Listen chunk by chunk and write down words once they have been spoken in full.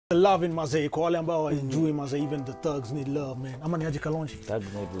Love in Mazay, kwa wale ambao enjoy Mazay, even the thugs need love, man. Ama ni aje Kalonji?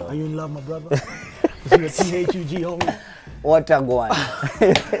 Thugs need love. Are you in love, my brother? You're a THUG, homie. What a go on.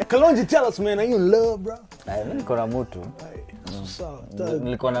 Kalonji, tell us, man, are you in love, bro? Mimi niko na mtu. So,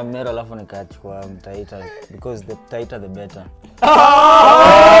 nilikuwa na mero alafu nikachukua mtaita because the tighter the better.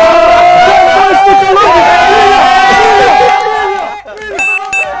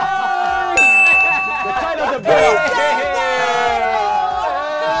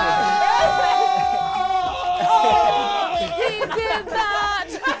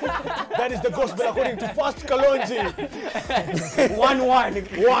 That is the gospel according to First Kalonji. 1-1.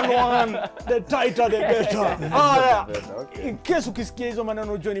 1-1. The tighter, the better. In case ukisikia hizo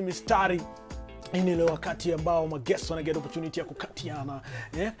maneno Johnny mistari, ini ile wakati ambao maguests wana get opportunity ya kukatiana,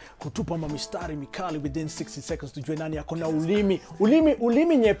 kutupa mistari mikali within 60 seconds tujue nani yako na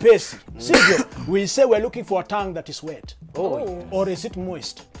ulimi nyepesi. Sivyo? We say we're looking for a tongue that is wet. Or is it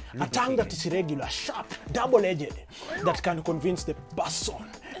moist? A tongue that is irregular, sharp, double-edged, that can convince the person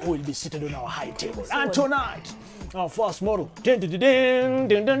who will be seated on our high table. And tonight, our first model.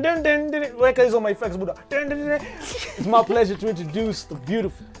 Weka hizo my effects, Buddha. It's my pleasure to introduce the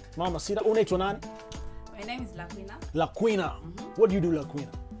beautiful Mama Sita. Unaitwa nani? My name is Laquina. Laquina. What do you do,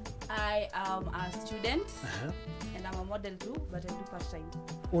 Laquina? I am a student and I'm a model too, but I do part-time.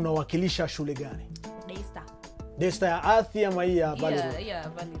 Unawakilisha shule gani? Daystar. Daystar ya Athi ama hii ya Valley? Yeah,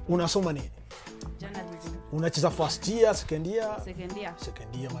 Valley. Unasoma nini? Journalism. Unacheza first year, second year? Second year.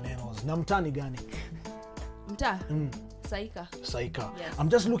 Second year maneno. Na mtani gani? Mtaa? Saika. Saika. Yes. I'm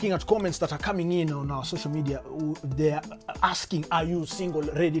just looking at comments that are coming in on our social media. They're asking, are you single,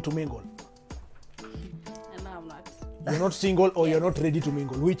 ready to mingle? And no, I'm not. You're not single or you're not ready to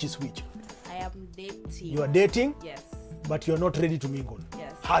mingle? Which is which? I am dating. You are dating? Yes. But you're not ready to mingle?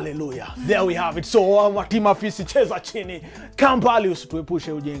 Yes. Hallelujah. There we have it. So, Matima Fisi cheza chini. Kampali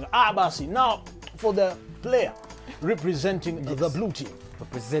usituepushe ujinga. Basi. Now, for the player representing the blue team.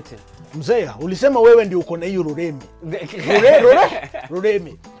 Representing. Mzea, ulisema wewe ndio uko na hiyo Ruremi.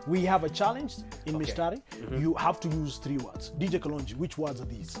 Ruremi. We have a challenge in Mistari. You have to use 3 words. DJ Kalonji, which words are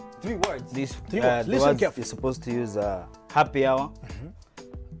these? 3 words. These 3 words. Listen words carefully. You're supposed to use happy hour,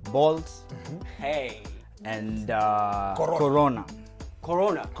 balls, hey, and corona.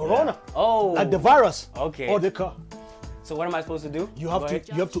 Corona. Corona. Yeah. Oh. Like the virus. Okay. Or the car. So what am I supposed to do? You have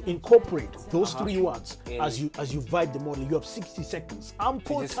to incorporate those 3 words as you vibe the model. You have 60 seconds.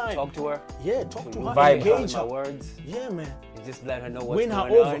 Ample just time. Talk to her. Yeah, talk to her. Vibe Engage my her. words. Yeah, man. You just let her know what's Win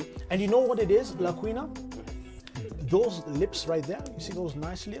going her over. on. And you know what it is, Laquina? Those lips right there, you see those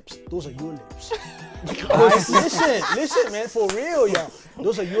nice lips? Those are your lips. listen, man, for real, yeah.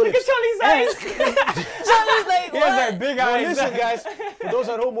 Those are your lips. Look at Charlie's eyes. Charlie's like, what? He has like big eyes. Listen, guys, for those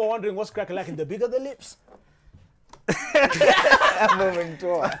at home who are wondering what's cracking like, the bigger the lips. That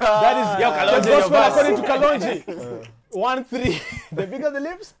is the gospel according to Kalonji. 1-3. The bigger the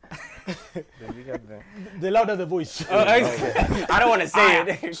lips, the louder the voice. I don't want to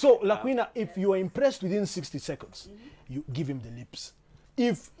say it. So, Laquina, if you are impressed within 60 seconds, you give him the lips.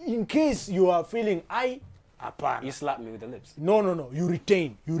 If in case you are feeling You slap me with the lips. no, you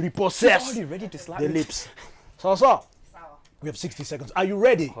retain, you repossess You're already ready to slap the me. lips. So, we have 60 seconds. Are you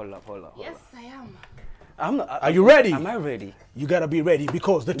ready? Hold up. Yes, I am. I'm not, Are you ready? Am I ready? You gotta be ready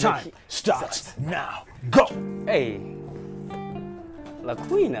because the time starts now. Go! Hey,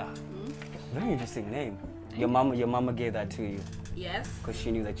 Laquina. Very interesting name. Your mama gave that to you Yes. because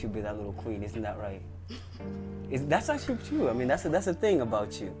she knew that you'd be that little queen. Isn't that right? That's actually true. I mean, that's a thing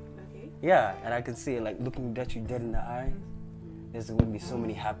about you. Okay. Yeah, and I can see it, like looking at you dead in the eye. There's going to be so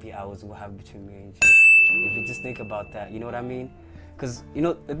many happy hours we'll have between me and you. If you just think about that, you know what I mean? Because, you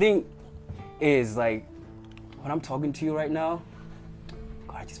know, the thing is, like, when I'm talking to you right now,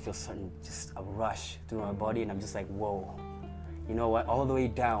 God, I just feel something, just a rush through my body, and I'm just like, whoa. You know what? All the way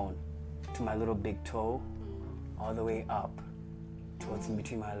down to my little big toe, all the way up towards in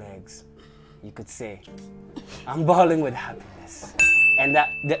between my legs. You could say, I'm balling with happiness. And that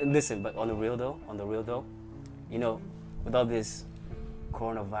listen, but on the real though, you know, with all this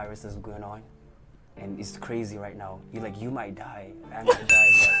coronavirus that's going on, and it's crazy right now. You might die, I might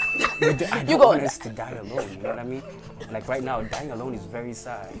die, but I don't want us to die alone, you know what I mean? Like right now, dying alone is very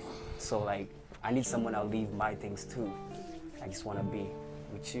sad. So like, I need someone I'll leave my things to. I just want to be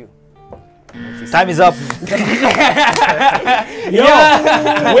with you. Time is up. Yo,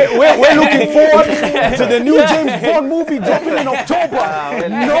 we're looking forward to the new James Bond movie dropping in October.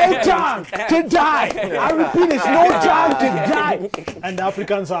 No time to die. I repeat, it's no time to die. And the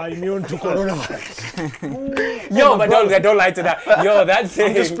Africans are immune to coronavirus. Yo, but don't lie to that. Yo, that's it.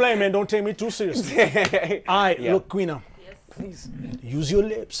 I'm just playing, man. Don't take me too seriously. Look, Queen. Please. Use your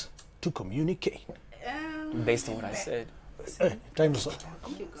lips to communicate. Based on what I said. Time is up.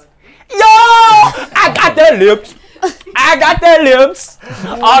 Yo! I got the lips. I got the lips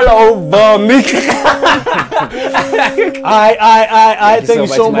all over me. I thank you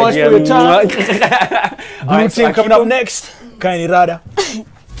so much for your time. Blue So team coming up next. Kaini Rada.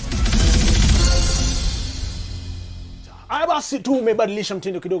 Basi tumebadilisha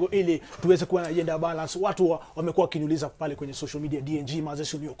mtindo kidogo ili tuweze kuwa na agenda balance. Watu wamekuwa wakiniuliza pale kwenye social media, DNG maze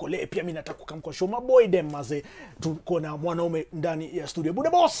sio niokolee, pia mimi nataka kukamka show maboy dem maze. Tuko na mwanaume ndani ya studio. Buda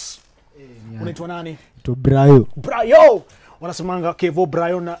boss. Unaitwa nani? To Brayo. Brayo. Wanasemanga Kevo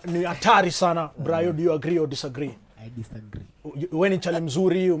Brayo ni hatari sana. Brayo, do you agree or disagree? I disagree. Wewe ni chale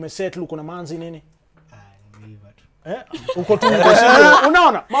mzuri, umesettle, uko na manzi nini? Never. Uko tu single.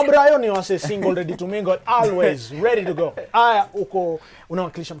 Unaona? Mabrayo ni wase single, ready to mingle, always ready to go. Aya, uko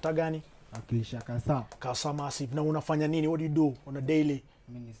unawakilisha mtaa gani? Wakilisha Kasa. Kasa Massive. Na unafanya nini? What do you do on a daily?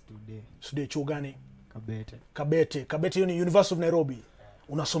 Mimi today. Studio chuo gani? Kabete. Kabete hiyo ni University of Nairobi.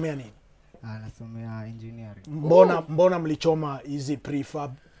 Unasomea nini? Nasomea engineering. Mbona mlichoma hizi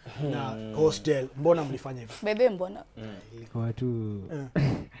prefab na hostel? Mbona mlifanya hivyo? Bebe mbona? Ilikuwa tu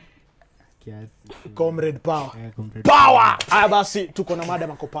kiasi. Comrade Power. Comrade Power! Aya basi tuko na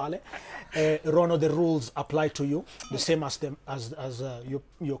madam ako pale. Ronoh, the rules apply to you the same as them as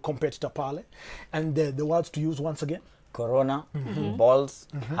your competitor pale. And the words to use once again. Corona, balls,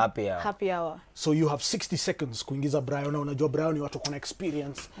 happy hour. Happy hour. So you have 60 seconds kuingiza Brian. Unajua Brian ni watu kuna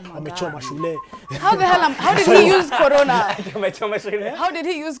experience. Amechoma shule. How the hell how did he use corona? Amechoma shule. How did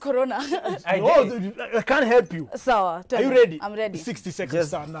he use corona? I can't help you. Sawa. Are you ready? I'm ready. 60 seconds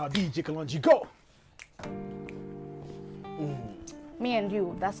start now. DJ Kalonji, go. Me and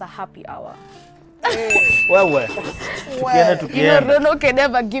you, that's a happy hour. Well. Well, you know, Ronoh can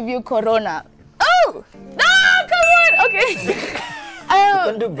never give you corona. Oh! No, come on! Okay. You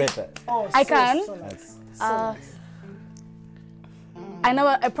can do better. I can.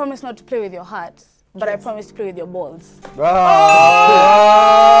 I promise not to play with your heart, but I promise to play with your balls.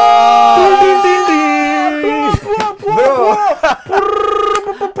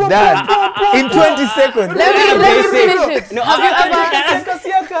 Done. In 20 seconds. Let me finish it. No,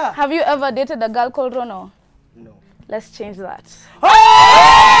 have you ever dated a girl called Ronoh? No. Let's change that. Okay.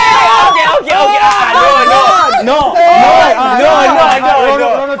 No.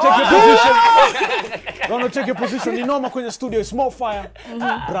 Ronoh, take your position. Ronoh, take your position. Ni noma kwenye studio, small fire.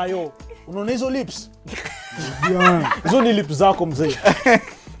 Brayo, unaona hizo lips? Hizo ni lips zako mzee.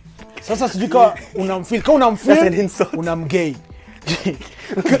 Sasa sijui kama unamfeel. Kama unamfeel, unamgay.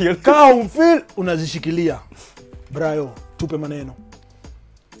 Kama umfeel, unazishikilia. Brayo, tupe maneno.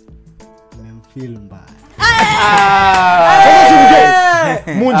 Nimemfeel mbaya.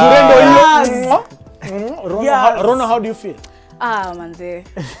 Munjurendo hiyo. Ronoh, how do you feel? Manze.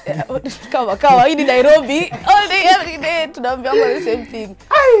 Kawa, hii ni Nairobi. All day, every day, tunaambiwa the same thing.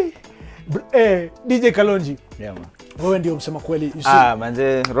 DJ Kalonji. Yeah, man. Wewe ndio msema kweli. You see?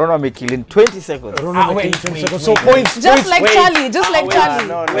 Manze, Ronoh amekill in 20 seconds. Ronoh wait, 20 seconds. So points. Just like Charlie.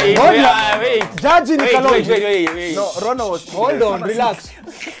 No. Wait. Judge in Kalonji. Wait. No, Ronoh was Hold on, relax.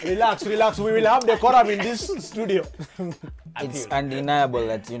 We will have decorum in this studio. It's undeniable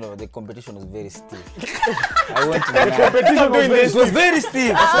that, you know, the competition was very stiff. I went to The competition doing this was very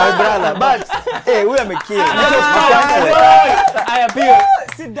stiff, my brother. But, hey, we are making I appeal.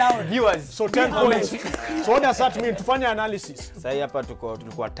 Sit down, viewers. So 10 points. So what does that mean? Tufanye analysis. Sasa hapa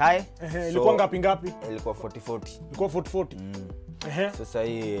tulikuwa tie. Ilikuwa ngapi? Ilikuwa 40-40. Ilikuwa 40-40. Sasa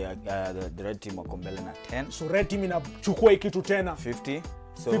hii the red team wako mbele na 10. So red team inachukua hiki kitu tena 50.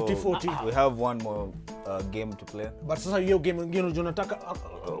 So 50-40. we have one more game to play. But sasa hiyo game nyingine unataka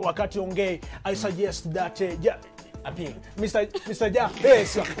wakati ongee, I suggest that appeal. Mr. Ja,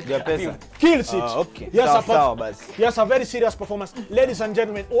 yes. Japesa. Kills it. Okay. Yes, a very serious performance. Ladies and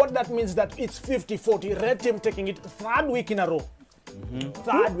gentlemen, what that means that it's 50-40. Red team taking it third week in a row.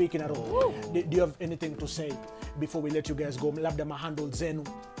 Third week in a row. Do you have anything to say before we let you guys go? Labda mahandle zenu.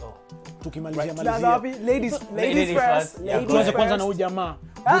 Tukimalizia. Ladies first. Tuanze kwanza na huyu jamaa.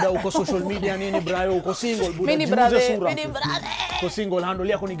 Buda uko social media nini Brayo, uko single Buda. Mini brother. Uko single, handle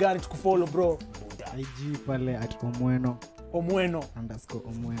yako ni gani tukufollow bro? IG pale @omweno. Omweno.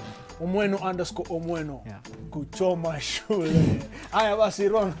 Yeah. Kuchoma shule. Haya basi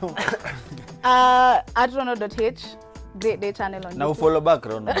Ronoh. @Ronoh.h. Great Day channel on Now YouTube. follow back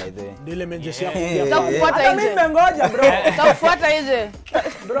Ronoh by the way. Ndio ile menjes yako. Takufuata Hata mimi nje. nimengoja bro. Takufuata nje.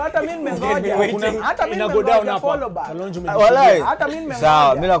 Bro, hata mimi nimengoja. Hata mimi Ina go down nimengoja follow hapa. back. Kalonzo Walai. Hata mimi nimengoja.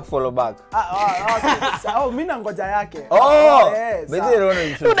 Sawa, mimi nakufollow back. Sawa, mimi nangoja yake. By the way, Ronoh,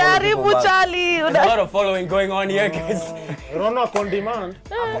 you should follow Unaharibu people back. Charlie. There's a lot of following going on here, guys. Ronoh on demand.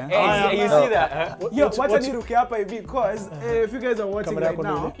 Hey, you see that? Huh? Yo, wacha niruke hapa hivi because if you guys are watching Kamera right yako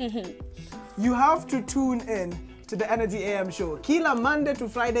now, you have to tune in to the Energy AM show. Kila Monday to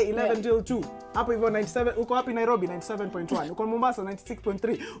Friday 11 till 2. Hapo hivyo 97, uko wapi Nairobi 97.1, uko Mombasa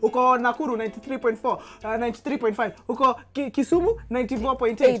 96.3, uko Nakuru 93.4, 93.5, uko Kisumu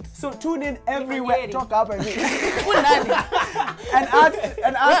 94.8. So tune in everywhere. Toka hapa hivi. and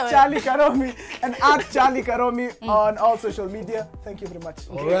at Charlie Karomi on all social media. Thank you very much.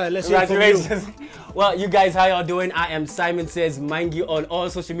 All right, let's hear from you. Congratulations. Well, you guys, how y'all doing? I am Simon Says Mangi on all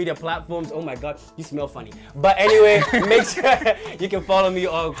social media platforms. Oh my God, you smell funny. But anyway, make sure you can follow me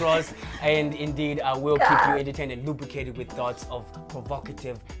all across. And indeed, I will keep you entertained and lubricated with thoughts of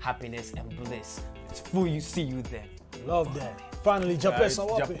provocative happiness and bliss. See you then. Love that. Finally, Japesa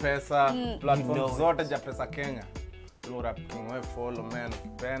wapi? Japesa platform You know zote Japesa Kenya. Lura Kingwe follow man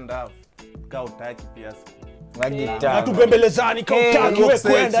penda ka utaki pia. Magita. Natubembelezani kwa utaki wewe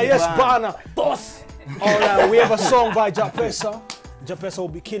kwenda. Yes bana. bana. Boss. All right, we have a song by Japesa. Japesa will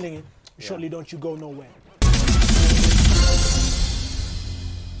be killing it. Surely don't you go nowhere.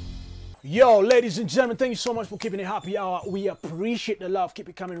 Yo, ladies and gentlemen, thank you so much for keeping it happy hour. We appreciate the love. Keep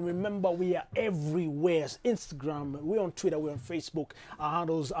it coming. Remember, we are everywhere. Instagram, we're on Twitter, we're on Facebook. Our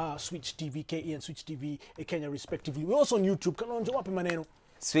handles are Switch TV KE and Switch TV Kenya, respectively. We're also on YouTube. Kalonzo wapi maneno.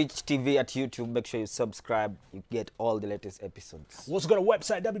 Switch TV at YouTube. Make sure you subscribe. You get all the latest episodes. We also got a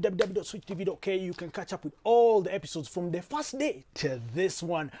website, www.switchtv.k. You can catch up with all the episodes from the first day to this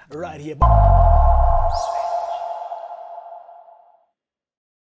one right here. Sweet.